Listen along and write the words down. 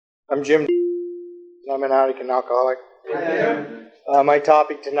I'm Jim. I'm an addict and alcoholic. My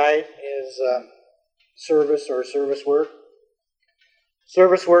topic tonight is service or service work.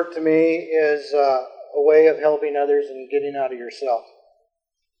 Service work to me is a way of helping others and getting out of yourself.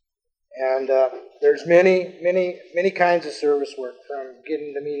 And there's many kinds of service work, from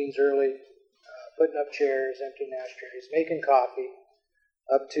getting to meetings early, putting up chairs, emptying ashtrays, making coffee,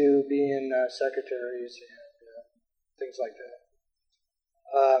 up to being secretaries and things like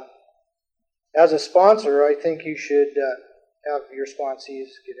that. As a sponsor, I think you should have your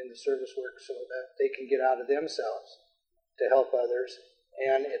sponsees get into service work so that they can get out of themselves to help others.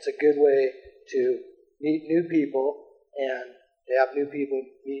 And it's a good way to meet new people and to have new people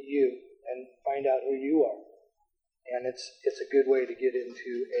meet you and find out who you are. And it's a good way to get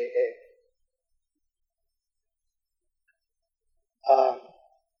into AA.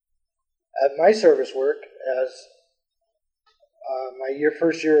 At my service work, as my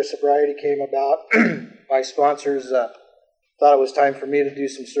first year of sobriety came about, my sponsors thought it was time for me to do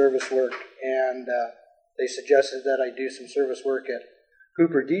some service work, and they suggested that I do some service work at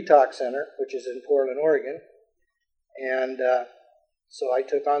Hooper Detox Center, which is in Portland, Oregon. And so I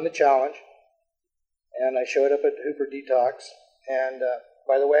took on the challenge, and I showed up at Hooper Detox. And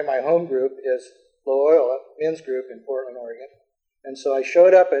by the way, my home group is Loyola Men's Group in Portland, Oregon. And so I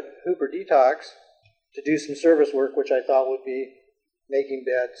showed up at Hooper Detox to do some service work, which I thought would be making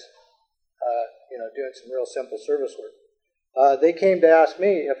beds, doing some real simple service work. They came to ask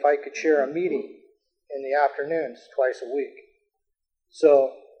me if I could share a meeting in the afternoons twice a week.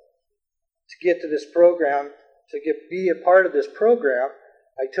 So to get to this program, be a part of this program,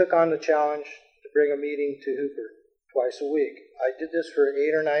 I took on the challenge to bring a meeting to Hooper twice a week. I did this for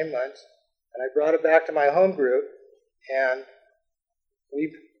 8 or 9 months, and I brought it back to my home group, and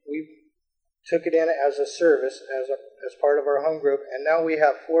we took it in as a service, as part of our home group, and now we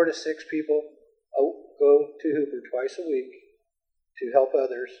have 4 to 6 people go to Hooper twice a week to help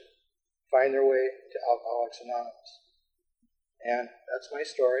others find their way to Alcoholics Anonymous. And that's my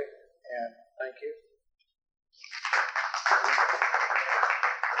story, and thank you.